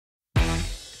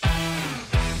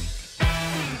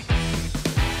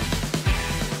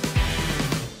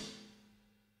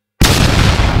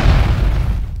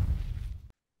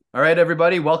All right,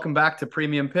 everybody, welcome back to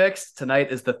Premium Picks. Tonight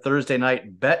is the Thursday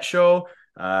night bet show.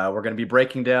 We're going to be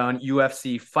breaking down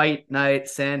UFC Fight Night,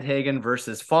 Sandhagen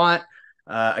versus Font.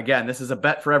 Again, this is a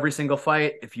bet for every single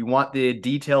fight. If you want the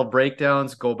detailed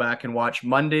breakdowns, go back and watch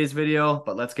Monday's video.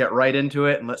 But let's get right into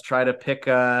it and let's try to pick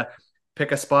a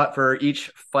spot for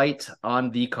each fight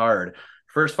on the card.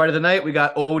 First fight of the night, we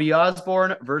got Odi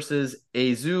Osbourne versus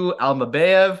Azu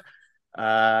Almabaev.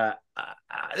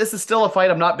 This is still a fight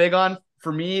I'm not big on.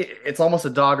 For me, it's almost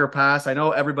a dog or pass. I know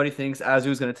everybody thinks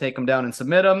Azu's going to take him down and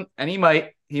submit him, and he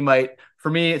might. He might. For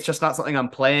me, it's just not something I'm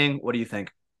playing. What do you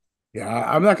think? Yeah,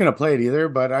 I'm not going to play it either,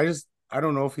 but I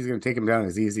don't know if he's going to take him down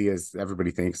as easy as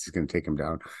everybody thinks he's going to take him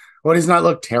down. Well, he's not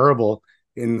looked terrible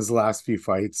in his last few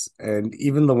fights, and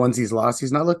even the ones he's lost,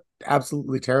 he's not looked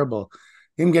absolutely terrible.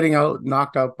 Him getting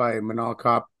knocked out by Manal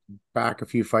Cop back a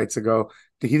few fights ago,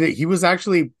 he was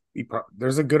actually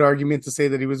there's a good argument to say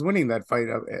that he was winning that fight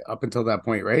up until that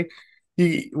point, right?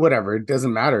 Whatever, it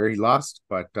doesn't matter. He lost,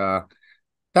 but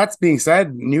that's being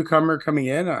said, newcomer coming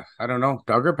in, I don't know,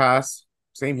 dog or pass.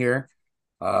 Same here.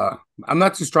 Uh, I'm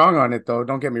not too strong on it though.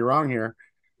 Don't get me wrong here.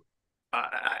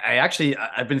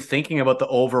 I've been thinking about the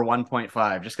over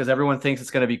 1.5 just because everyone thinks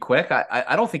it's going to be quick.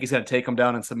 I don't think he's going to take him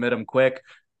down and submit him quick.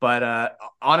 But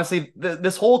honestly,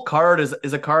 this whole card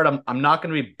is a card I'm not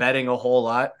going to be betting a whole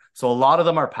lot. So a lot of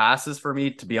them are passes for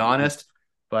me, to be honest.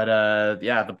 But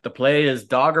yeah, the play is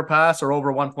dog or pass or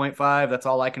over 1.5. That's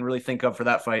all I can really think of for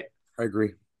that fight. I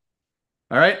agree.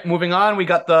 All right, moving on. We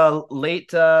got the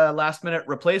late last minute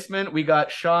replacement. We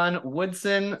got Sean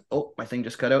Woodson. Oh, my thing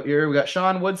just cut out here. We got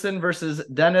Sean Woodson versus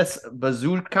Dennis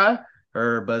Buzukja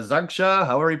or buzukja,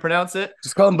 however you pronounce it.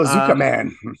 Just call him Bazooka Um,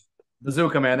 Man.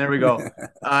 Bazooka Man, there we go.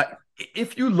 Uh,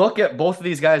 if you look at both of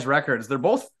these guys' records, they're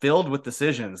both filled with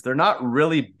decisions. They're not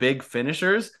really big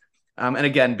finishers. And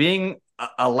again, being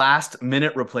a last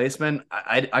minute replacement,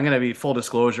 I'm going to be full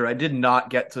disclosure. I did not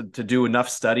get to do enough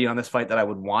study on this fight that I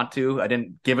would want to. I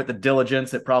didn't give it the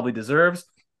diligence it probably deserves.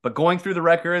 But going through the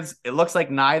records, it looks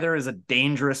like neither is a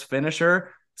dangerous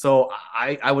finisher. So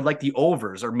I would like the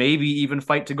overs or maybe even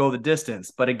fight to go the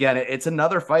distance. But again, it's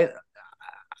another fight.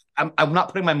 I'm not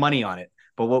putting my money on it.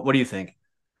 But what do you think?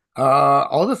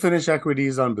 All the finish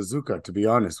equities on Bazooka, to be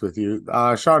honest with you.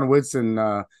 Sean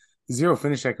Woodson, zero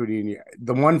finish equity.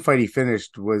 The one fight he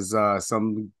finished was I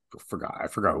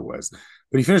forgot who it was,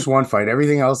 but he finished one fight.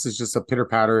 Everything else is just a pitter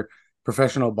patter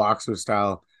professional boxer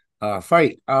style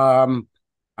fight.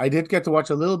 I did get to watch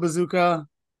a little Bazooka.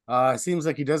 Seems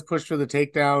like he does push for the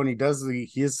takedown.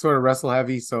 He is sort of wrestle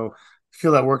heavy, so I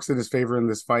feel that works in his favor in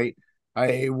this fight.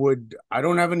 I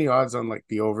don't have any odds on like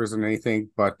the overs and anything,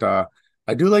 but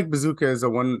I do like Bazooka as a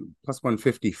 1 plus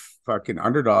 150 fucking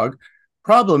underdog.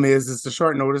 Problem is the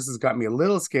short notice has got me a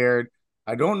little scared.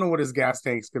 I don't know what his gas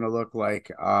tank's going to look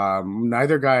like.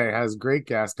 Neither guy has great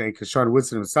gas tank because Sean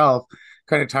Woodson himself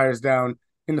kind of tires down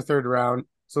in the third round.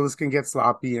 So this can get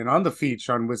sloppy. And on the feet,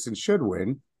 Sean Woodson should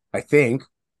win, I think.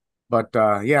 But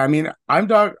yeah, I mean,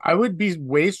 I would be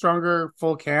way stronger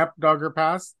full camp dog or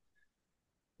pass.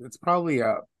 It's probably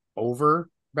a over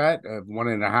bet of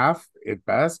 1.5 at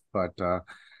best. But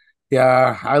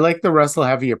yeah, I like the wrestle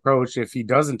heavy approach. If he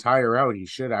doesn't tire out, he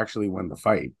should actually win the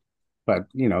fight. But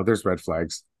there's red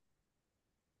flags.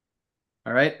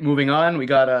 All right, moving on. We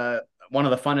got one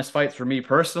of the funnest fights for me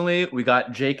personally. We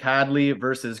got Jake Hadley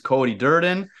versus Cody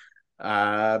Durden.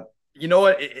 You know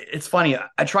what? It's funny.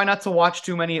 I try not to watch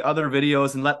too many other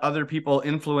videos and let other people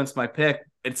influence my pick.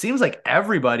 It seems like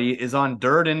everybody is on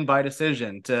Durden by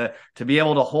decision to be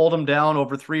able to hold him down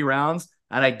over 3 rounds.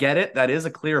 And I get it. That is a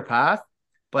clear path.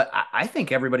 But I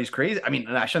think everybody's crazy. I mean,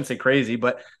 I shouldn't say crazy,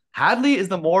 but Hadley is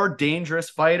the more dangerous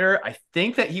fighter. I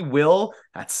think that he will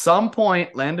at some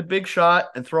point land a big shot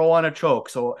and throw on a choke.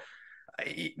 So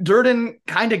Durden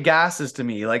kind of gasses to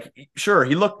me. Like, sure,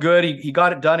 he looked good. He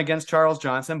got it done against Charles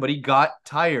Johnson, but he got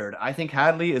tired. I think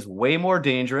Hadley is way more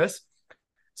dangerous.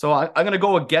 So I'm going to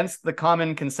go against the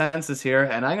common consensus here,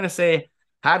 and I'm going to say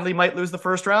Hadley might lose the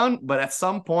first round, but at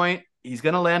some point he's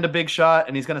going to land a big shot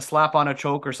and he's going to slap on a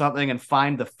choke or something and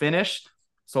find the finish.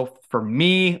 So for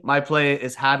me, my play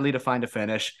is Hadley to find a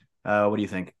finish. What do you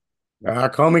think?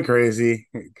 Call me crazy.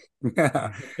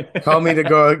 Call me to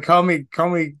go. Call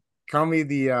me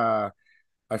the.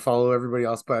 I follow everybody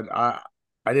else, but I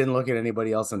didn't look at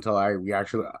anybody else until we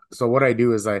actually. So what I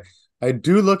do is I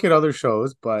do look at other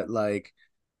shows, but like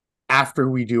after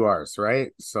we do ours,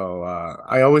 right? So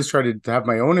I always try to have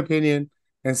my own opinion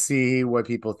and see what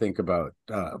people think about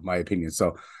my opinion.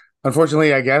 So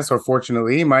unfortunately, I guess, or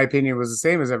fortunately, my opinion was the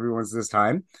same as everyone's this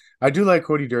time. I do like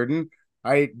Cody Durden.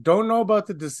 I don't know about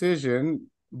the decision.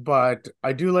 But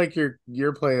I do like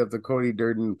your play of the Cody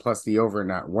Durden plus the over in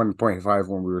that 1.5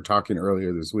 when we were talking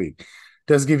earlier this week.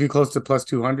 Does give you close to plus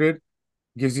 200,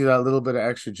 gives you that little bit of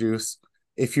extra juice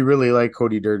if you really like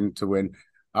Cody Durden to win.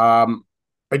 Um,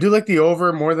 I do like the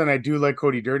over more than I do like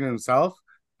Cody Durden himself.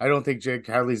 I don't think Jake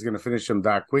Hadley's going to finish him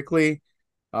that quickly.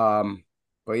 Um,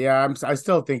 but yeah, I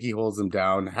still think he holds him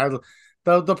down.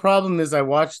 The problem is I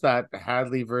watched that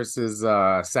Hadley versus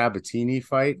Sabatini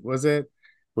fight, was it?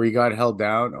 Where he got held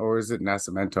down, or is it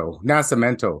Nascimento?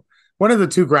 Nascimento. One of the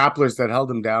two grapplers that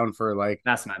held him down for like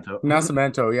Nascimento.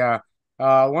 Nascimento, yeah.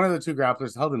 One of the two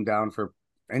grapplers held him down for,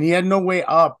 and he had no way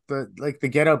up. The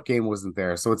get up game wasn't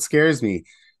there, so it scares me,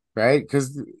 right?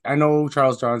 Because I know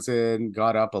Charles Johnson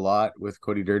got up a lot with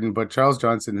Cody Durden, but Charles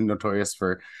Johnson is notorious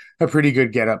for a pretty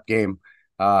good get up game,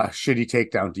 shitty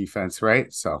takedown defense,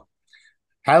 right? So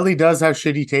Hadley does have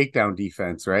shitty takedown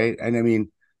defense, right? And I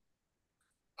mean,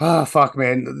 oh fuck,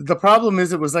 man. The problem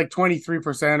is it was like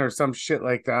 23% or some shit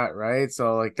like that, right?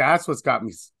 So like that's what's got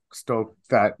me stoked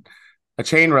that a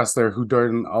chain wrestler who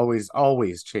Durden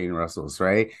always chain wrestles,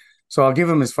 right? So I'll give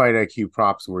him his fight IQ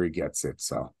props where he gets it.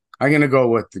 So I'm gonna go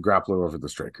with the grappler over the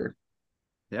striker.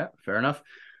 Yeah, fair enough.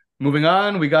 Moving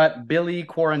on, we got Billy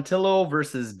Quarantillo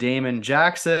versus Damon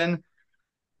Jackson.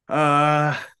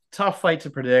 Uh, Tough fight to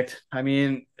predict. I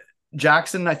mean,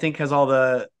 Jackson, I think, has all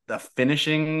the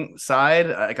finishing side.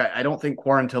 Like, I don't think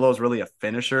Quarantillo is really a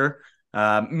finisher.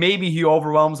 Maybe he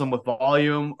overwhelms him with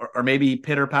volume, or maybe he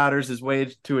pitter patters his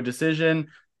way to a decision.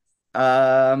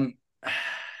 Um,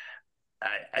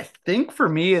 I think for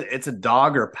me, it's a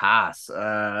dog or pass.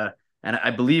 And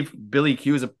I believe Billy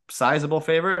Q is a sizable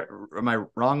favorite. Am I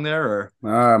wrong there? Or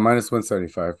Minus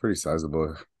 175, pretty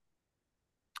sizable.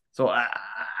 so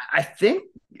I think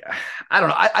I don't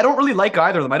know. I don't really like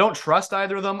either of them. I don't trust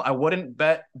either of them. I wouldn't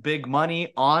bet big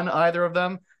money on either of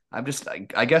them. I'm just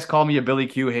I guess call me a Billy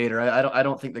Q hater. I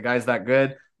don't think the guy's that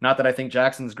good. Not that I think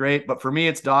Jackson's great, but for me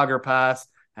it's dog or pass,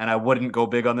 and I wouldn't go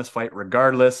big on this fight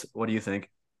regardless. What do you think?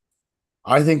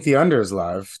 I think the under is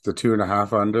live. The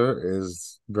 2.5 under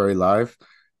is very live.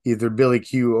 Either Billy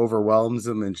Q overwhelms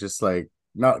him and just like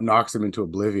not knocks him into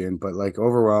oblivion, but like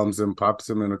overwhelms him, pops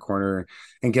him in a corner,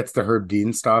 and gets the Herb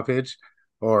Dean stoppage,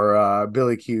 or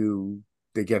Billy Q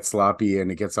they get sloppy and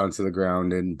it gets onto the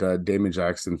ground and Damon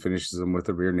Jackson finishes him with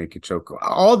a rear naked choke.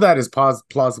 All that is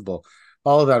plausible.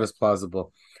 All of that is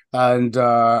plausible. And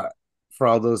for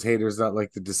all those haters that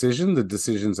like the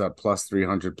decision's at plus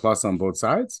 300 plus on both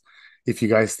sides. If you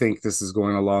guys think this is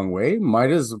going a long way,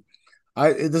 might as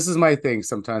this is my thing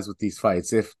sometimes with these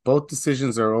fights. If both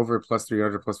decisions are over plus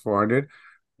 300 plus 400,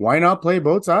 why not play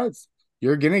both sides?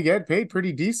 You're gonna get paid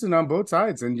pretty decent on both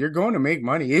sides, and you're going to make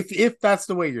money if that's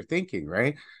the way you're thinking,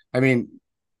 right? I mean,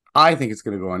 I think it's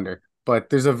gonna go under, but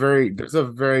there's a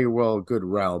very well good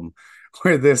realm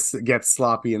where this gets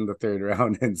sloppy in the third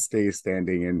round and stays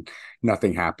standing and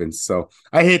nothing happens. So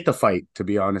I hate the fight, to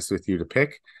be honest with you, to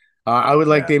pick. I would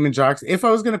like Yeah. Damon Jackson. If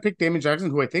I was going to pick Damon Jackson,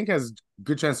 who I think has a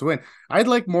good chance to win, I'd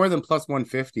like more than plus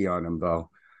 150 on him, though.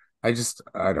 I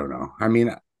don't know. I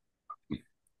mean,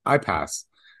 I pass.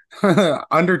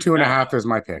 Under two and a Yeah. half is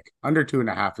my pick. Under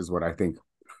 2.5 is what I think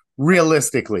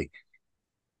realistically.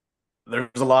 There's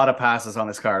a lot of passes on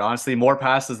this card. Honestly, more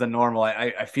passes than normal.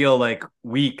 I feel like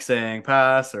weak saying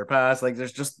pass or pass. Like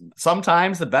there's just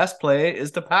sometimes the best play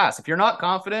is to pass. If you're not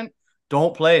confident,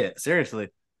 don't play it. Seriously.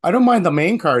 I don't mind the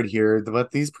main card here, but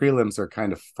these prelims are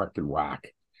kind of fucking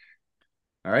whack.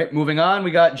 All right, moving on. We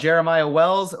got Jeremiah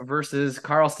Wells versus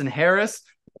Carlston Harris.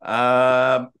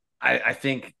 I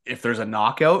think if there's a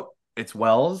knockout, it's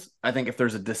Wells. I think if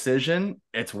there's a decision,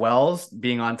 it's Wells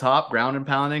being on top, ground and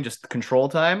pounding, just control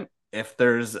time. If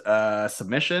there's a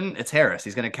submission, it's Harris.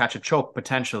 He's going to catch a choke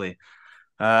potentially.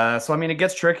 So I mean, it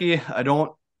gets tricky. I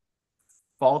don't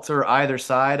falter either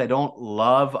side. I don't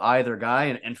love either guy.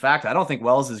 And in fact, I don't think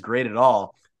Wells is great at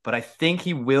all, but I think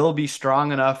he will be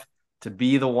strong enough to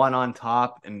be the one on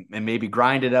top and maybe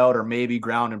grind it out or maybe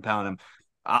ground and pound him.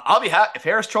 I'll be happy if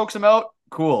Harris chokes him out.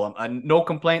 Cool. No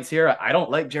complaints here. I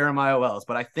don't like Jeremiah Wells,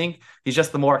 but I think he's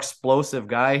just the more explosive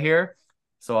guy here.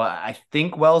 So I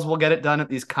think Wells will get it done at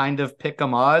these kind of pick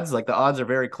 'em odds. Like the odds are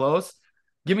very close.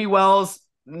 Give me Wells.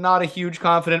 Not a huge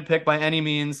confident pick by any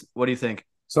means. What do you think?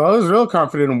 So I was real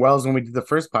confident in Wells when we did the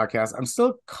first podcast. I'm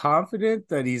still confident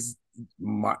that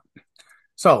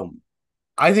so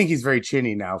I think he's very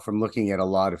chinny now from looking at a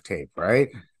lot of tape, right?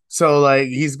 So like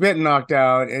he's been knocked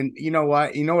out, and you know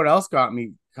what? You know what else got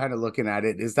me kind of looking at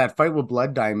it is that fight with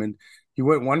Blood Diamond. He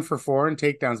went 1 for 4 in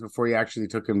takedowns before he actually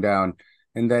took him down.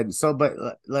 And then but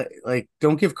like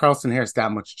don't give Carlston Harris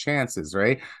that much chances,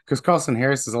 right? Because Carlston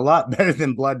Harris is a lot better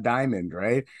than Blood Diamond,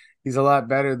 right? He's a lot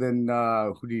better than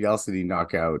else did he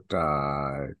knock out?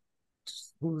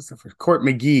 Who was the first? Court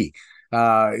McGee.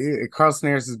 Carlson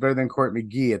Harris is better than Court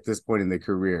McGee at this point in their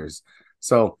careers.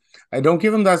 So I don't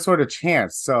give him that sort of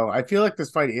chance. So I feel like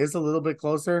this fight is a little bit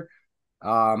closer.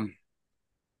 Um,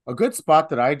 a good spot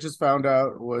that I just found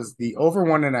out was the over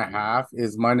 1.5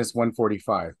 is minus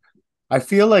 145. I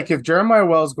feel like if Jeremiah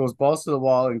Wells goes balls to the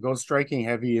wall and goes striking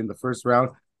heavy in the first round,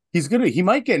 he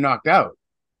might get knocked out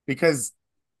because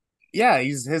yeah,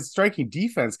 his striking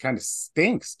defense kind of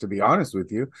stinks, to be honest with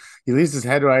you. He leaves his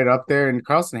head right up there, and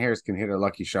Carlson Harris can hit a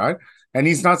lucky shot, and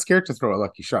he's not scared to throw a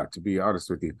lucky shot, to be honest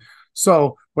with you.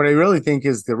 So what I really think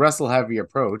is the wrestle heavy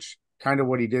approach, kind of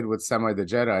what he did with Semi the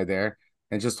Jedi there,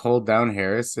 and just hold down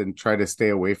Harris and try to stay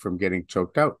away from getting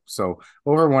choked out. So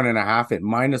over 1.5 at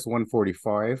minus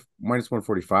 145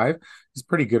 is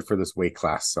pretty good for this weight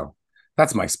class. So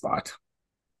that's my spot.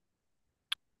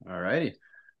 All righty.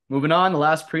 Moving on, the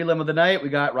last prelim of the night, we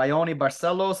got Raoni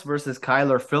Barcelos versus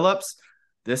Kyler Phillips.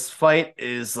 This fight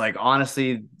is like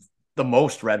honestly the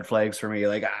most red flags for me.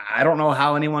 Like I don't know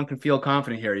how anyone can feel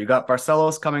confident here. You got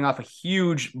Barcelos coming off a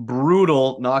huge,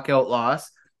 brutal knockout loss,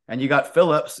 and you got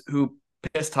Phillips who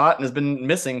pissed hot and has been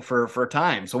missing for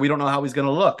time. So we don't know how he's going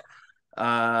to look.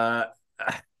 And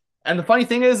the funny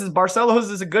thing is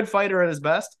Barcelos is a good fighter at his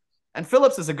best, and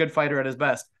Phillips is a good fighter at his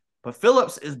best. But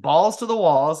Phillips is balls to the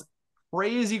walls,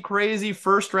 crazy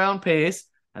first round pace,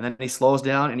 and then he slows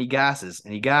down and he gasses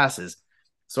and he gasses.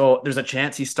 So there's a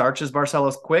chance he starches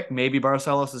Barcelos quick. Maybe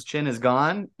Barcelos' chin is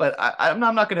gone, but I'm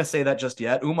not going to say that just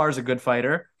yet. Umar's a good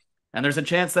fighter, and there's a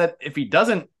chance that if he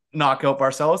doesn't knock out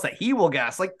Barcelos, that he will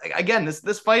gas. Like again,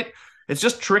 this fight, it's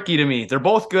just tricky to me. They're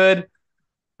both good.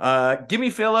 Give me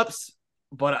Phillips,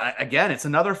 but again, it's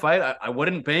another fight. I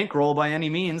wouldn't bankroll by any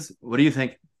means. What do you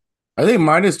think? I think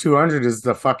minus 200 is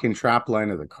the fucking trap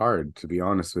line of the card, to be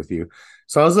honest with you.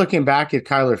 So I was looking back at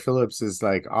Kyler Phillips's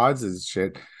like odds and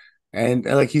shit, and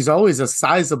like he's always a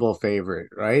sizable favorite,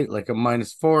 right? Like a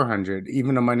minus 400,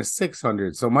 even a minus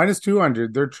 600. So minus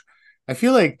 200, I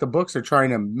feel like the books are trying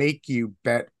to make you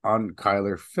bet on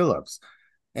Kyler Phillips.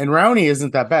 And Rowney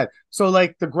isn't that bad. So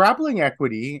like the grappling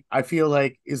equity, I feel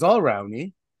like is all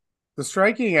Rowney. The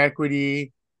striking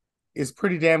equity is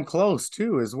pretty damn close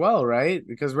too, as well, right?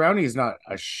 Because Rowney is not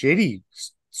a shitty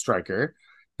striker,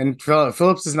 and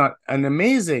Phillips is not an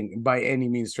amazing by any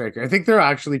means striker. I think they're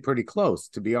actually pretty close,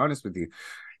 to be honest with you.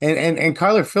 And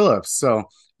Kyler Phillips. So I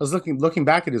was looking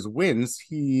back at his wins.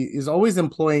 He is always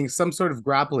employing some sort of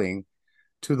grappling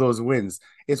to those wins.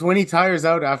 It's when he tires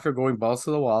out after going balls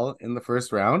to the wall in the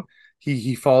first round,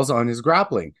 he falls on his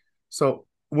grappling. So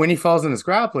when he falls on his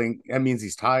grappling, that means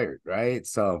he's tired, right?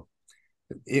 So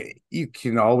you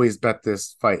can always bet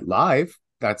this fight live.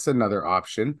 That's another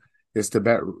option, is to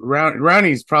bet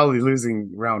Rowney's probably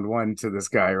losing round one to this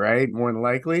guy, right? More than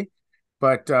likely.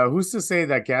 But who's to say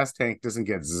that gas tank doesn't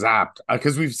get zapped?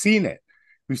 Because we've seen it.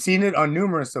 We've seen it on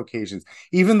numerous occasions.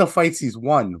 Even the fights he's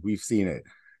won, we've seen it,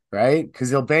 right?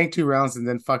 Because he'll bank 2 rounds and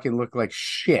then fucking look like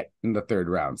shit in the third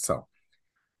round. So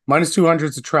minus 200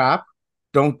 is a trap.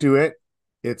 Don't do it.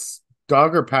 It's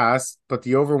dog or pass, but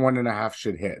the over 1.5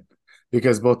 should hit,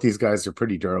 because both these guys are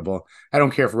pretty durable. I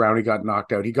don't care if Rowney got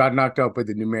knocked out. He got knocked out by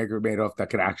the Nurmagomedov that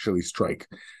could actually strike.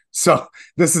 So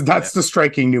that's the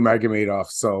striking Nurmagomedov.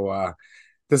 So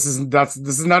this is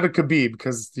not a Khabib,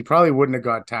 because he probably wouldn't have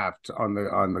got tapped on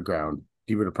the ground.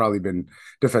 He would have probably been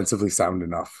defensively sound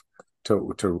enough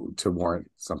to warrant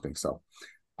something. So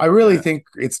I really think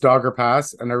it's dog or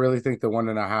pass, and I really think the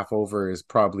 1.5 over is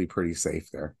probably pretty safe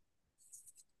there.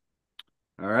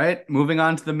 All right, moving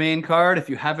on to the main card. If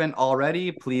you haven't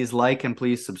already, please like and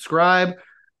please subscribe.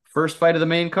 First fight of the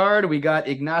main card, we got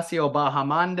Ignacio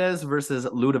Bahamondes versus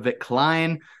Ludovic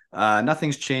Klein.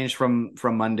 Nothing's changed from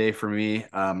Monday for me.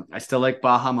 I still like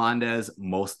Bahamondes,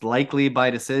 most likely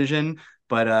by decision.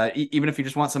 But even if you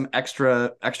just want some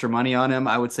extra money on him,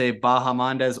 I would say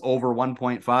Bahamondes over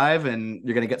 1.5, and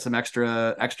you're going to get some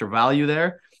extra value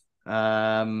there.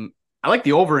 I like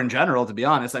the over in general, to be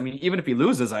honest. I mean, even if he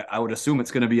loses, I would assume it's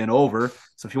going to be an over.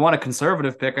 So if you want a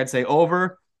conservative pick, I'd say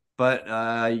over. But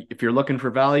if you're looking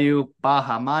for value,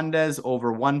 Bahamondes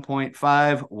over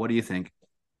 1.5. What do you think?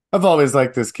 I've always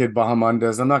liked this kid,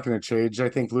 Bahamondes. I'm not going to change. I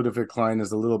think Ludovic Klein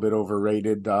is a little bit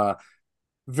overrated.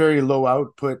 Very low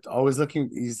output. Always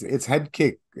looking. It's head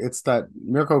kick. It's that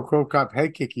Mirko Cro Cop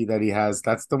head kicky that he has.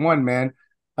 That's the one, man.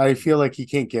 I feel like he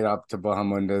can't get up to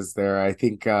Bahamondes there. I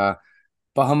think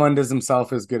Bahamondes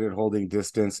himself is good at holding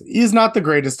distance. He's not the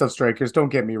greatest of strikers, don't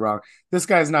get me wrong. This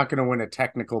guy's not going to win a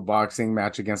technical boxing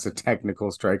match against a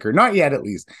technical striker. Not yet, at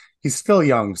least. He's still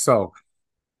young, so.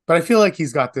 But I feel like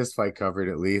he's got this fight covered,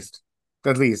 at least.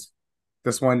 At least.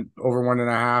 This one over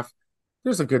 1.5.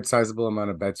 There's a good sizable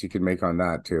amount of bets you can make on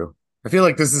that too. I feel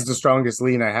like this is the strongest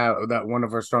lean I have. That one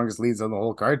of our strongest leads on the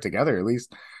whole card together, at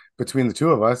least between the two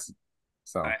of us.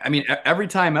 So I mean, every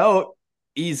time out,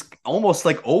 he's almost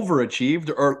like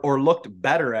overachieved or looked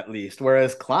better at least.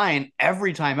 Whereas Klein,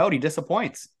 every time out, he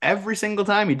disappoints. Every single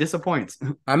time he disappoints.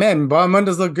 I'm in.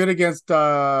 Bahamondes looked good against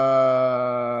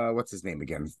what's his name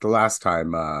again? The last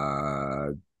time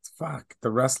fuck, the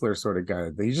wrestler sort of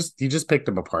guy. He just picked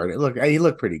him apart. He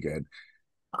looked pretty good.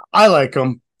 I like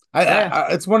him. Yeah.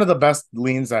 It's one of the best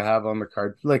leans I have on the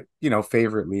card. Like,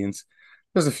 favorite leans.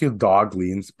 There's a few dog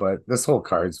leans, but this whole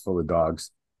card's full of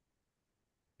dogs.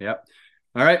 Yep.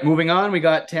 All right, moving on. We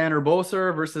got Tanner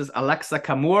Boser versus Alexa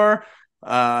Camur.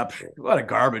 What a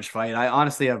garbage fight. I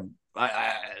honestly have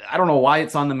I don't know why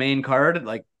it's on the main card.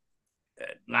 Like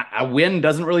a win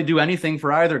doesn't really do anything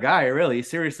for either guy, really.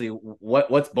 Seriously,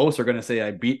 what's Boser gonna say?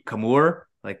 I beat Camur?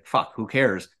 Like, fuck, who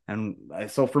cares? And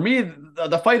so for me,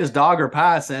 the fight is dog or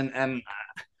pass, and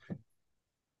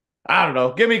I don't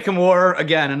know. Give me Camur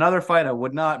again. Another fight I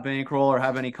would not bankroll or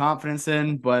have any confidence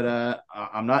in, but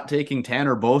I'm not taking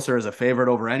Tanner Boser as a favorite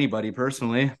over anybody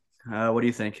personally. What do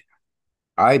you think?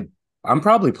 I I'm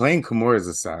probably playing Camur as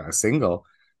a single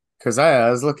because I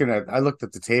looked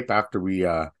at the tape after we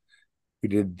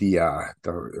did the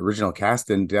original cast,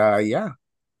 and yeah.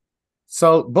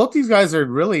 So both these guys are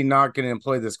really not going to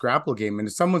employ this grapple game, and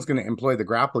if someone's going to employ the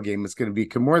grapple game, it's going to be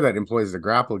Camur that employs the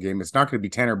grapple game. It's not going to be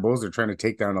Tanner Boser trying to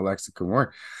take down Alexa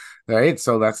Camur, right?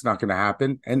 So that's not going to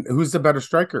happen. And who's the better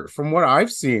striker? From what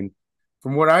I've seen,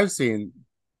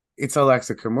 it's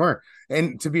Alexa Camur.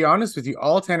 And to be honest with you,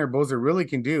 all Tanner Boser really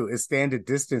can do is stand at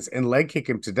distance and leg kick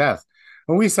him to death.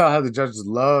 And we saw how the judges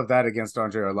love that against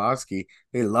Andre Arlovsky.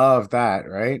 They love that,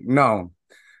 right? No,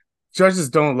 judges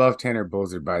don't love Tanner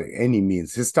Boser by any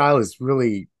means. His style is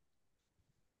really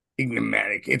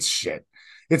enigmatic. It's shit.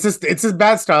 It's a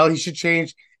bad style. He should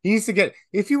change. He needs to get,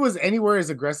 if he was anywhere as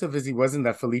aggressive as he was in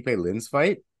that Felipe Lins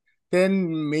fight,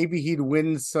 then maybe he'd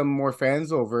win some more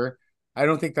fans over. I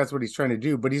don't think that's what he's trying to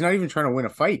do, but he's not even trying to win a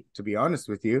fight, to be honest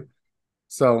with you.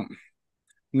 So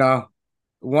no,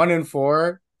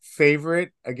 1-4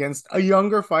 favorite against a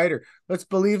younger fighter. Let's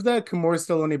believe that Camor is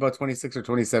still only about 26 or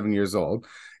 27 years old.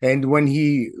 And when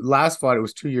he last fought, it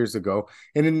was 2 years ago.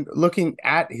 And in looking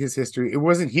at his history,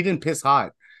 he didn't piss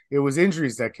hot. It was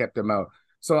injuries that kept him out.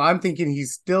 So I'm thinking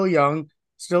he's still young,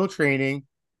 still training.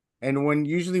 And when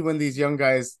these young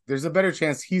guys, there's a better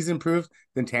chance he's improved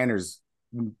than Tanner's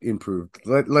improved.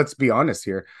 Let's be honest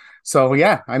here. So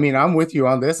yeah, I mean, I'm with you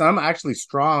on this. I'm actually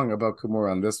strong about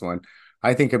Kimura on this one.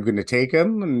 I think I'm going to take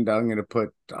him, and I'm going to put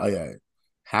a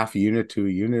half unit to a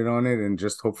unit on it, and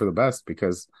just hope for the best,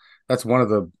 because that's one of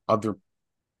the other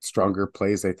stronger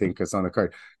plays I think is on the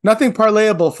card. Nothing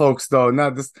parlayable, folks. Though,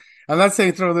 not this. I'm not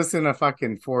saying throw this in a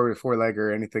fucking four leg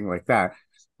or anything like that.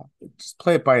 Just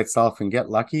play it by itself and get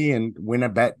lucky and win a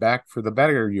bet back for the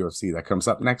better UFC that comes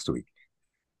up next week.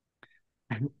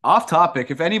 Off topic,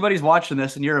 if anybody's watching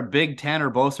this and you're a big Tanner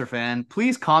Boser fan,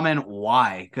 please comment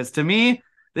why. Because to me,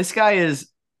 this guy is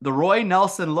the Roy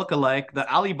Nelson lookalike, the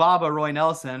Alibaba Roy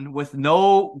Nelson, with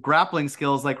no grappling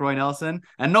skills like Roy Nelson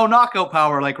and no knockout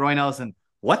power like Roy Nelson.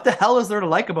 What the hell is there to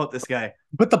like about this guy?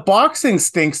 But the boxing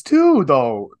stinks too,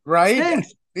 though, right?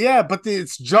 Stinks. Yeah, but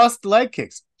it's just leg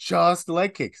kicks. Just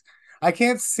leg kicks. I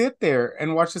can't sit there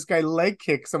and watch this guy leg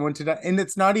kick someone to that. And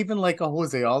it's not even like a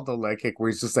Jose Aldo leg kick where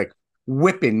he's just like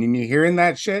whipping and you're hearing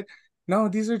that shit. No,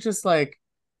 these are just like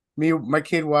my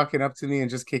kid walking up to me and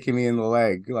just kicking me in the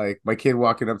leg. Like my kid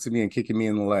walking up to me and kicking me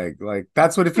in the leg. Like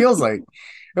that's what it feels like.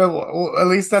 Well, at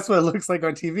least that's what it looks like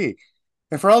on TV.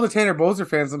 And for all the Tanner Boser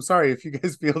fans, I'm sorry if you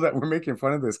guys feel that we're making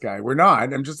fun of this guy. We're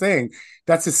not. I'm just saying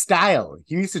that's his style.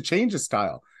 He needs to change his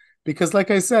style. Because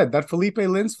like I said, that Felipe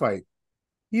Lins fight,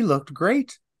 he looked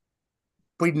great.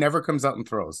 But he never comes out and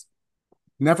throws.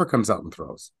 Never comes out and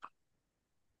throws.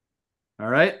 All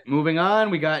right, moving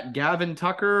on. We got Gavin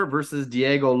Tucker versus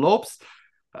Diego Lopes.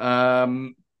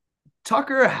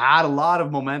 Tucker had a lot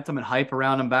of momentum and hype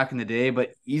around him back in the day,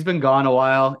 but he's been gone a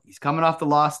while. He's coming off the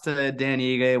loss to Dan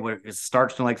Ige, where it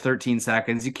starts in like 13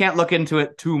 seconds. You can't look into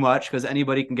it too much because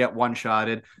anybody can get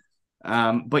one-shotted.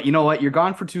 But you know what? You're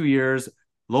gone for 2 years.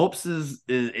 Lopes is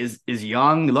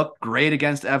young. He looked great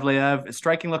against Evlaev. His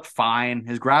striking looked fine.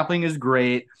 His grappling is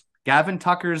great. Gavin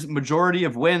Tucker's majority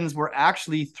of wins were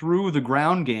actually through the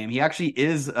ground game. He actually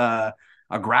is a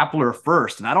grappler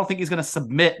first, and I don't think he's going to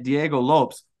submit Diego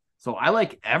Lopes. So I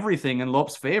like everything in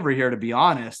Lopes' favor here, to be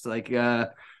honest. Like,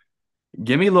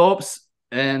 give me Lopes,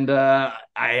 and I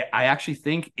actually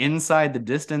think inside the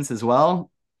distance as well.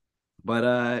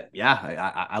 But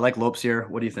yeah, I like Lopes here.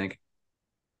 What do you think?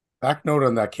 Back note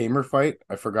on that Camur fight,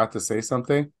 I forgot to say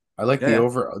something. I like Yeah,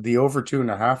 yeah. the over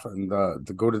 2.5 and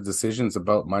the go to decisions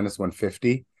about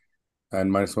 -150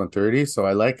 and -130. So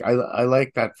I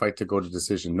like that fight to go to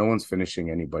decision. No one's finishing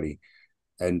anybody.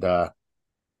 And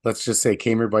let's just say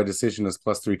Camur by decision is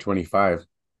 +325.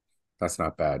 That's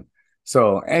not bad.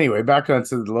 So anyway, back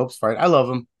onto the Lopes fight. I love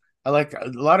him. I like a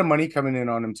lot of money coming in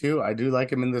on him too. I do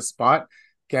like him in this spot.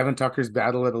 Gavin Tucker's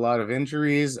battled a lot of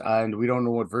injuries, and we don't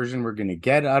know what version we're going to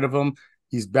get out of him.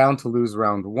 He's bound to lose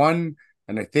round one,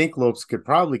 and I think Lopes could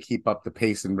probably keep up the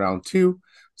pace in round two.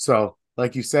 So,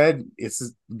 like you said,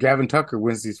 it's Gavin Tucker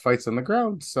wins these fights on the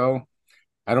ground. So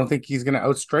I don't think he's going to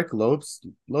outstrike Lopes.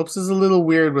 Lopes is a little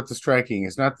weird with the striking.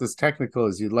 It's not as technical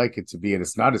as you'd like it to be, and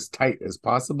it's not as tight as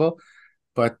possible.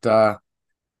 But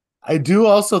I do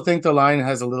also think the line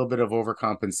has a little bit of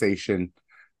overcompensation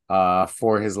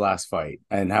for his last fight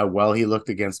and how well he looked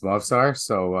against Movsar.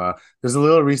 So there's a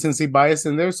little recency bias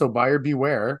in there. So buyer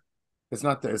beware. It's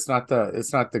not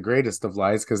the greatest of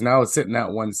lies because now it's sitting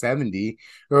at 170.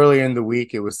 Earlier in the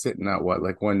week, it was sitting at what,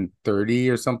 like 130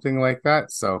 or something like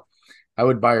that. So I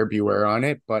would buyer beware on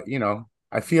it. But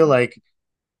I feel like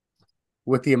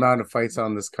with the amount of fights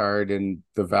on this card and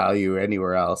the value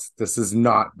anywhere else, this is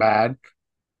not bad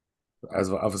as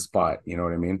of a spot. You know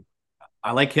what I mean?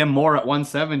 I like him more at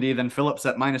 170 than Phillips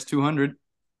at -200.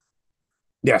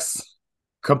 Yes,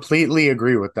 completely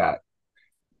agree with that.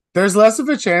 There's less of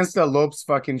a chance that Lopes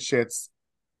fucking shits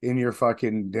in your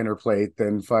fucking dinner plate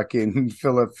than fucking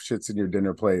Philip shits in your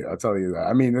dinner plate. I'll tell you that.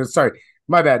 I mean, sorry,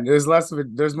 my bad. There's less of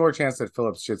it. There's more chance that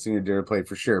Phillips shits in your dinner plate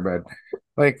for sure, but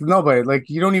like nobody,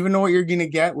 like you don't even know what you're gonna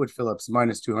get with Phillips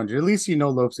 -200. At least you know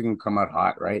Lopes can come out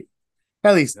hot, right?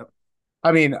 At least. Yep.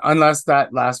 I mean, unless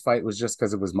that last fight was just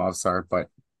because it was Movsar,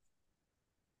 but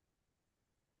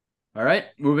All right,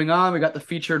 moving on. We got the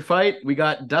featured fight. We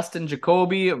got Dustin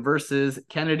Jacoby versus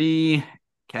Kennedy.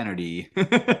 Kennedy.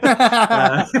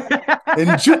 Nzechukwu.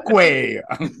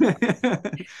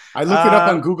 I looked it up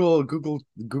on uh, Google,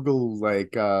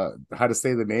 like how to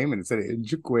say the name, and it said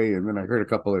Nzechukwu, and then I heard a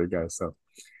couple other guys, so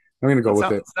I'm gonna go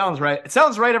that with it. sounds right. It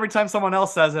sounds right every time someone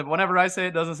else says it. Whenever I say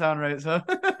it, doesn't sound right. So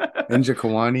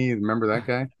Nzechukwu, remember that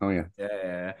guy? Oh yeah.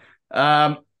 yeah.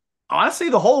 Honestly,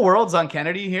 the whole world's on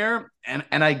Kennedy here, and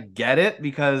I get it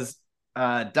because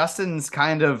Dustin's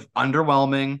kind of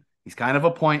underwhelming. He's kind of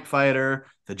a point fighter.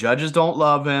 The judges don't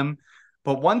love him.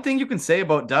 But one thing you can say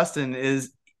about Dustin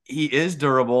is he is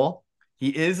durable. He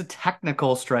is a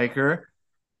technical striker,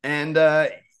 and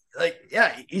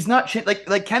yeah, he's not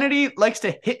like Kennedy likes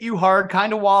to hit you hard,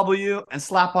 kind of wobble you, and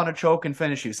slap on a choke and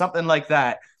finish you, something like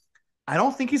that. I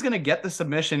don't think he's gonna get the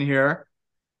submission here.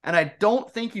 And I don't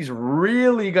think he's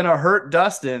really going to hurt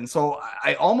Dustin. So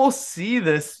I almost see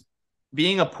this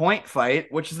being a point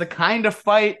fight, which is the kind of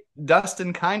fight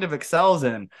Dustin kind of excels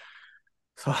in.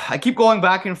 So I keep going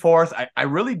back and forth. I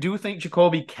really do think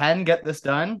Jacoby can get this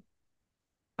done.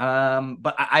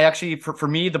 But I actually, for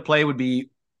me, the play would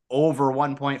be over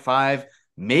 1.5,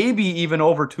 maybe even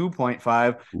over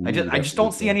 2.5. Ooh, I that's just a don't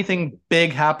good see play. anything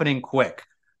big happening quick.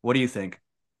 What do you think?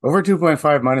 Over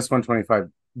 2.5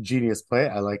 -125. Genius play.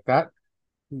 I like that.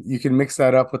 You can mix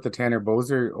that up with the Tanner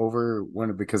Boser over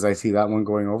one because I see that one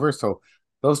going over. So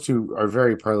those two are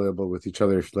very parlayable with each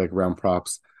other, like round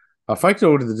props. Fight to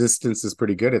go to the distance is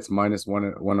pretty good. It's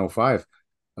 -105.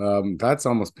 That's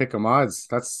almost pick 'em odds.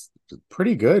 That's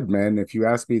pretty good, man. If you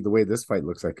ask me the way this fight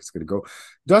looks like it's gonna go.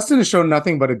 Dustin has shown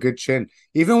nothing but a good chin.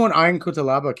 Even when Ian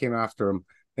Kutalaba came after him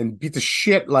and beat the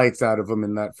shit lights out of him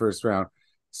in that first round,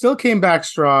 still came back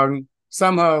strong.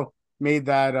 Somehow made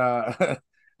that a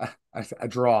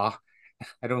draw.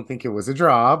 I don't think it was a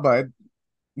draw, but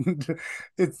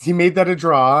he made that a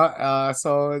draw.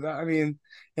 So I mean,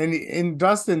 and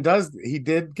Dustin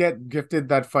did get gifted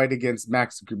that fight against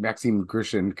Maxime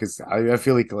Grishin because I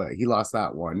feel like he lost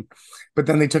that one, but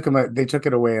then they took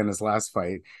it away in his last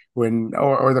fight when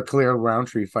or the Khalil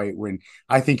Roundtree fight when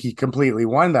I think he completely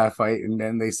won that fight, and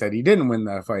then they said he didn't win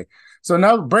that fight. So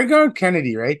now bring on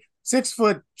Kennedy, right?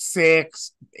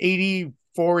 6'6",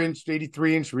 84-inch,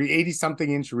 83-inch,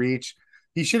 80-something inch reach.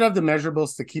 He should have the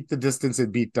measurables to keep the distance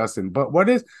and beat Dustin. But what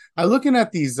is I looking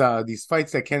at these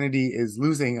fights that Kennedy is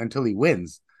losing until he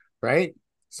wins, right?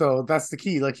 So that's the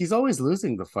key. Like he's always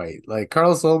losing the fight. Like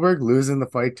Carlos Ulberg losing the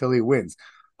fight till he wins.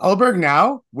 Ulberg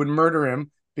now would murder him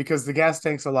because the gas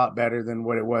tank's a lot better than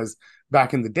what it was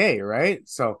back in the day, right?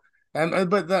 So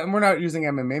we're not using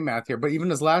MMA math here. But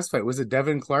even his last fight, was it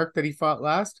Devin Clark that he fought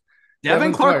last? Devin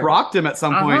Devin Clark Clark. rocked him at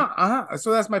some point.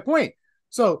 So that's my point.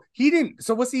 So he didn't.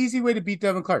 So what's the easy way to beat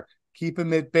Devin Clark? Keep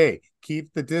him at bay,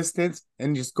 keep the distance,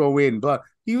 and just go in. Blah.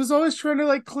 He was always trying to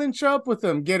like clinch up with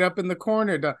him, get up in the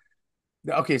corner.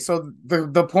 Okay, so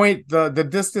the point the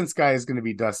distance guy is going to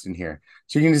be Dustin here.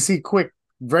 So you're going to see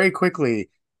very quickly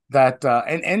that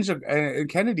and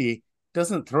Kennedy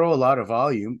doesn't throw a lot of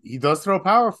volume. He does throw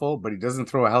powerful, but he doesn't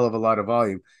throw a hell of a lot of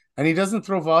volume. And he doesn't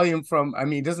throw volume from, I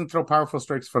mean, he doesn't throw powerful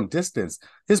strikes from distance.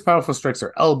 His powerful strikes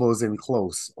are elbows in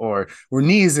close or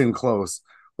knees in close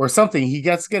or something. He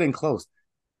gets getting close.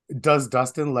 Does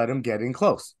Dustin let him get in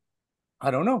close?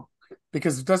 I don't know.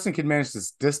 Because if Dustin can manage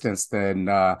this distance, then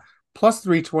plus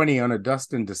 320 on a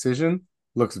Dustin decision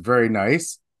looks very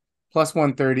nice. Plus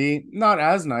 130, not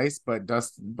as nice, but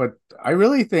I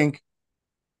really think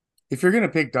if you're gonna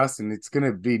pick Dustin, it's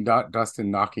gonna be not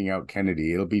Dustin knocking out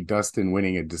Kennedy. It'll be Dustin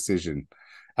winning a decision.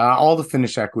 All the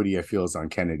finish equity I feel is on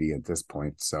Kennedy at this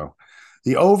point. So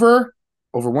the over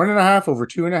 1.5, over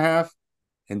 2.5,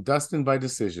 and Dustin by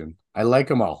decision. I like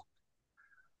them all.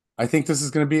 I think this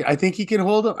is going to be. I think he can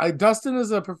hold him. Dustin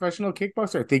is a professional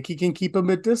kickboxer. I think he can keep him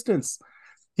at distance.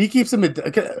 He keeps him at,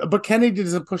 but Kennedy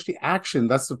doesn't push the action.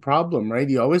 That's the problem, right?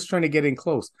 You're always trying to get in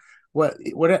close. What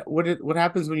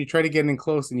happens when you try to get in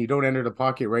close and you don't enter the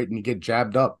pocket right and you get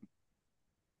jabbed up?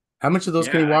 How much of those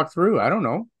can he Yeah, walk through? I don't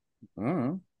know. I don't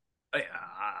know.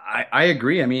 I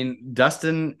agree. I mean,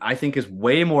 Dustin, I think, is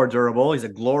way more durable. He's a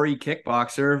glory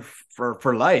kickboxer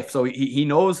for life. So he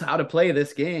knows how to play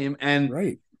this game. And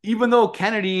Right. even though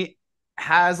Kennedy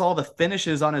has all the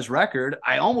finishes on his record,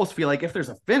 I almost feel like if there's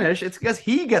a finish, it's because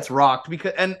he gets rocked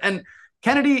because and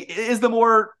Kennedy is the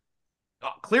more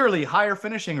clearly higher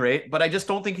finishing rate, but I just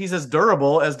don't think he's as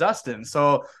durable as Dustin.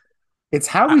 So It's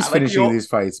how he's I like finishing the these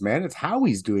fights, man. It's how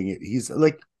he's doing it. He's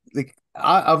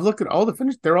I've looked at all the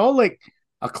finish. They're all like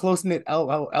a close knit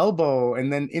elbow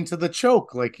and then into the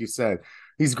choke, like you said.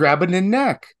 He's grabbing the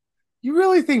neck. You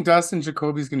really think Dustin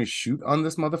Jacoby's going to shoot on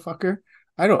this motherfucker?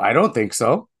 I don't think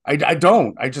so. I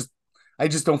don't. I just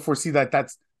don't foresee that.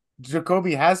 That's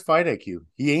Jacoby has fight IQ.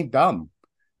 He ain't dumb.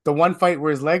 The one fight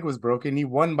where his leg was broken, he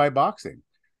won by boxing.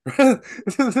 So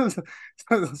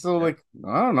yeah. like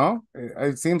I don't know.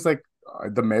 It seems like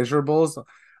the measurables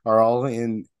are all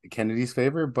in Kennedy's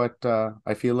favor, but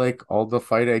I feel like all the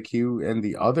fight IQ and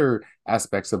the other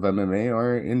aspects of MMA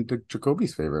are in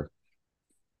Jacoby's favor.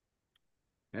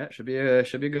 Yeah, should be a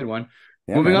good one.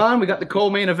 Yeah, Moving man. on, we got the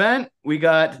co-main event. We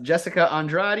got Jessica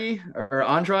Andrade,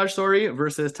 sorry,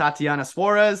 versus Tatiana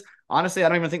Suarez. Honestly, I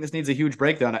don't even think this needs a huge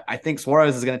breakdown. I think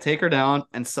Suarez is going to take her down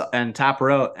and tap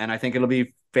her out, and I think it'll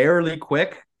be fairly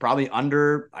quick, probably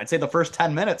under, I'd say, the first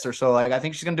 10 minutes or so. Like I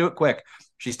think she's going to do it quick.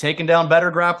 She's taken down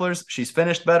better grapplers. She's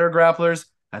finished better grapplers.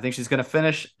 I think she's going to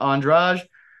finish Andrade.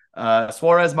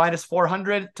 Suarez minus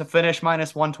 400 to finish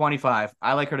minus 125.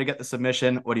 I like her to get the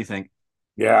submission. What do you think?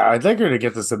 Yeah, I'd like her to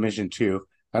get the submission too.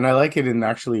 And I like it in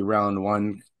actually round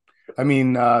one. I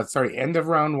mean, sorry, end of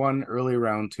round one, early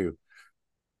round two.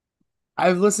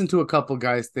 I've listened to a couple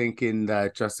guys thinking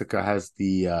that Jessica has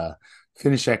the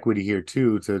finish equity here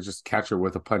too to just catch her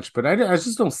with a punch, but I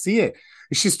just don't see it.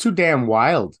 She's too damn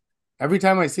wild. Every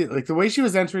time I see it, like the way she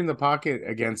was entering the pocket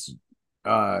against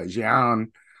Xiaonan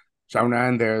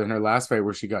there in her last fight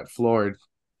where she got floored,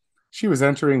 she was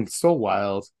entering so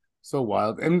wild, so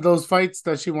wild. And those fights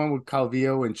that she won with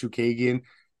Calvillo and Chukagian,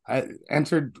 I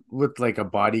entered with like a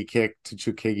body kick to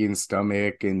Chukagian's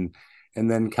stomach and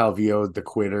then Calvillo the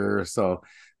quitter. So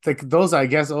like those, I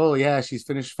guess. Oh yeah, she's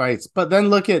finished fights. But then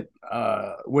look at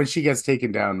when she gets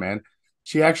taken down, man.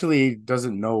 She actually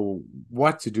doesn't know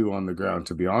what to do on the ground.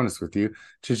 To be honest with you,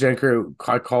 Shevchenko,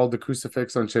 I called the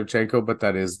crucifix on Shevchenko, but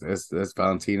that's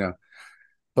Valentina.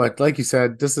 But like you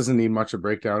said, this doesn't need much of a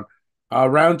breakdown.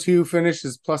 Round two finish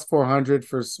is plus 400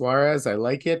 for Suarez. I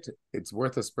like it. It's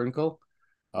worth a sprinkle.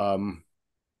 Um,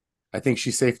 I think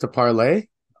she's safe to parlay.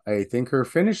 I think her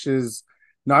finish is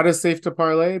not as safe to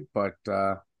parlay, but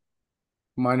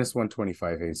minus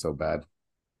 125 ain't so bad.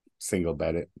 Single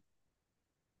bet it.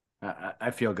 I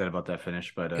feel good about that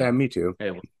finish, but Yeah, me too.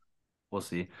 hey, we'll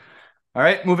see. All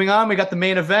right, moving on. We got the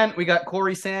main event. We got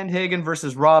Corey Sandhagen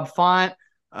versus Rob Font.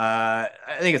 I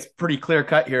think it's pretty clear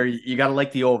cut here. You got to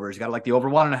like the overs. You got to like the over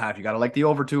 1.5. You got to like the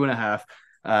over 2.5.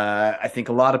 I think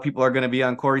a lot of people are going to be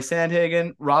on Corey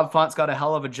Sandhagen. Rob Font's got a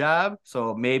hell of a jab,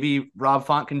 so maybe Rob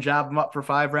Font can jab him up for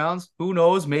 5 rounds. Who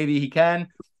knows? Maybe he can.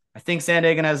 I think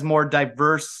Sandhagen has more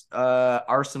diverse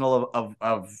arsenal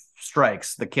of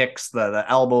strikes, the kicks, the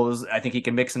elbows. I think he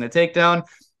can mix in a takedown.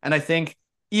 And I think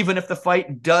even if the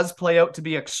fight does play out to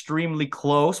be extremely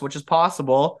close, which is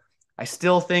possible, I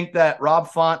still think that Rob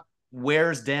Font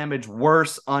wears damage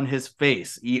worse on his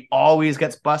face. He always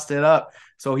gets busted up.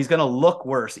 So he's going to look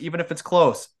worse, even if it's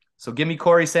close. So give me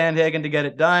Corey Sandhagen to get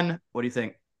it done. What do you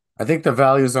think? I think the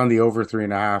value is on the over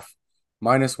 3.5,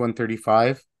 minus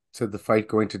 135. to the fight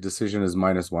going to decision is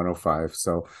 -105.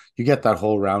 So you get that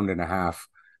whole round and a half.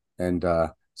 And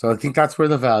so I think that's where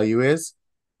the value is.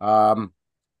 Um,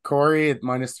 Corey at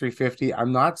 -350.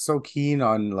 I'm not so keen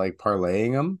on like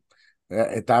parlaying him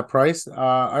at that price.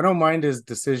 I don't mind his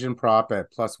decision prop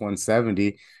at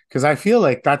 +170 because I feel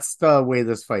like that's the way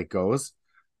this fight goes.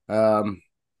 Um,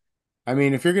 I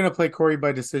mean, if you're gonna play Corey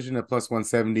by decision at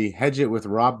 +170, hedge it with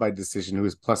Rob by decision, who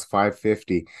is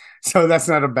 +550. So that's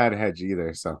not a bad hedge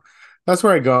either. So that's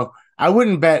where I go. I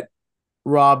wouldn't bet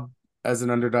Rob as an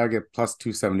underdog at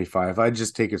 +275. I'd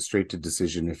just take it straight to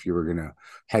decision if you were gonna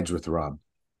hedge with Rob.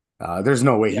 There's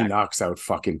no way he Yeah, knocks out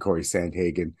fucking Corey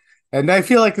Sandhagen. And I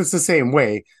feel like it's the same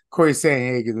way. Corey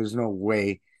Sandhagen, there's no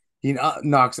way he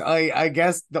knocks. I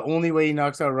guess the only way he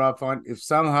knocks out Rob Font, if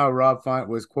somehow Rob Font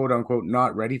was quote unquote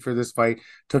not ready for this fight,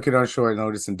 took it on short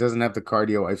notice, and doesn't have the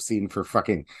cardio I've seen for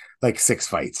fucking like 6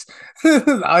 fights.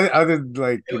 Other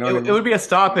like, you know what I it mean? would be a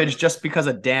stoppage just because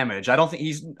of damage. I don't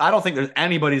think there's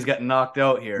anybody's getting knocked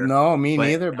out here. No, me But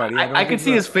neither, buddy. I I don't could think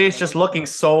see his face just looking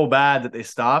so bad that they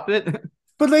stop it.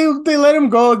 but they let him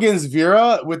go against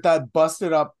Vera with that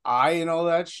busted up eye and all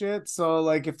that shit. So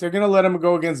like if they're gonna let him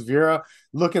go against Vera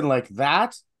looking like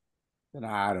that, then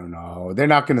I don't know. They're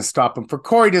not gonna stop him. For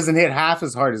Corey doesn't hit half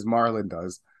as hard as Marlon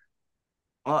does.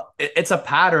 Well, it's a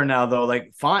pattern now, though.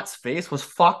 Like Font's face was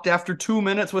fucked after 2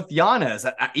 minutes with Yanez.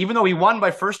 Even though he won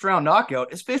by first round knockout,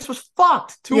 his face was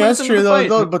fucked two Yeah, minutes that's into true the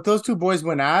though, fight. but those two boys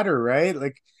went at her, right?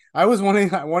 Like I was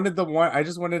wanting I wanted the one I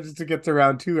just wanted it to get to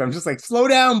round two. I'm just like, slow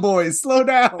down, boys, slow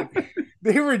down.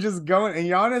 They were just going and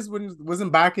Giannis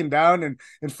wasn't backing down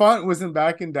and Font wasn't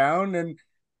backing down and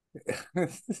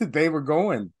they were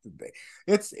going.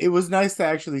 It was nice to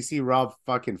actually see Rob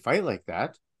fucking fight like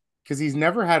that because he's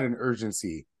never had an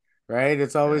urgency, right?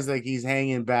 It's Yeah. always like he's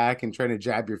hanging back and trying to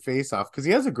jab your face off because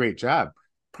he has a great jab,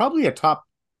 probably a top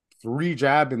three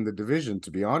jab in the division,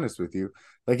 to be honest with you.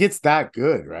 Like it's that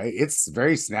good, right? It's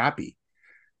very snappy.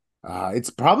 It's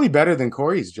probably better than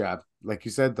Corey's jab. Like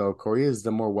you said, though, Corey is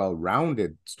the more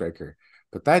well-rounded striker,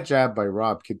 but that jab by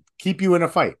Rob could keep you in a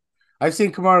fight. I've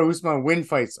seen Camur Usman win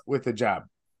fights with a jab.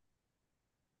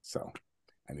 So,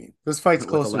 I mean, this fight's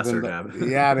With a closer than lesser the jab.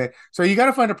 yeah, man. So you got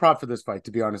to find a prop for this fight.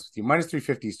 To be honest with you,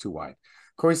 -350 is too wide.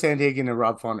 Corey Sandhagen and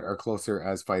Rob Font are closer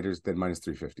as fighters than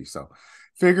 -350. So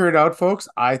figure it out, folks.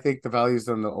 I think the value is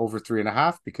on the over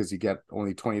 3.5 because you get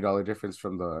only $20 difference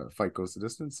from the fight goes to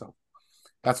distance. So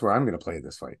that's where I'm going to play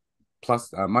this fight.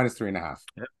 Plus -3.5.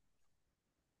 Yep.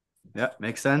 Yep,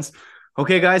 makes sense.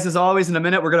 Okay, guys, as always, in a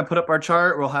minute, we're going to put up our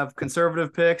chart. We'll have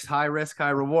conservative picks, high risk,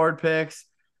 high reward picks.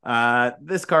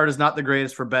 This card is not the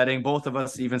greatest for betting. Both of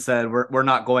us even said we're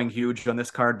not going huge on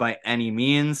this card by any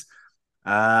means.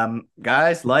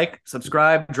 Guys, like,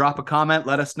 subscribe, drop a comment.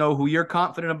 Let us know who you're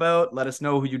confident about. Let us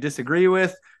know who you disagree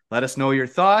with. Let us know your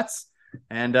thoughts.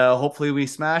 And hopefully we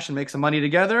smash and make some money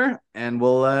together. And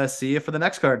we'll see you for the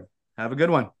next card. Have a good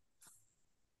one.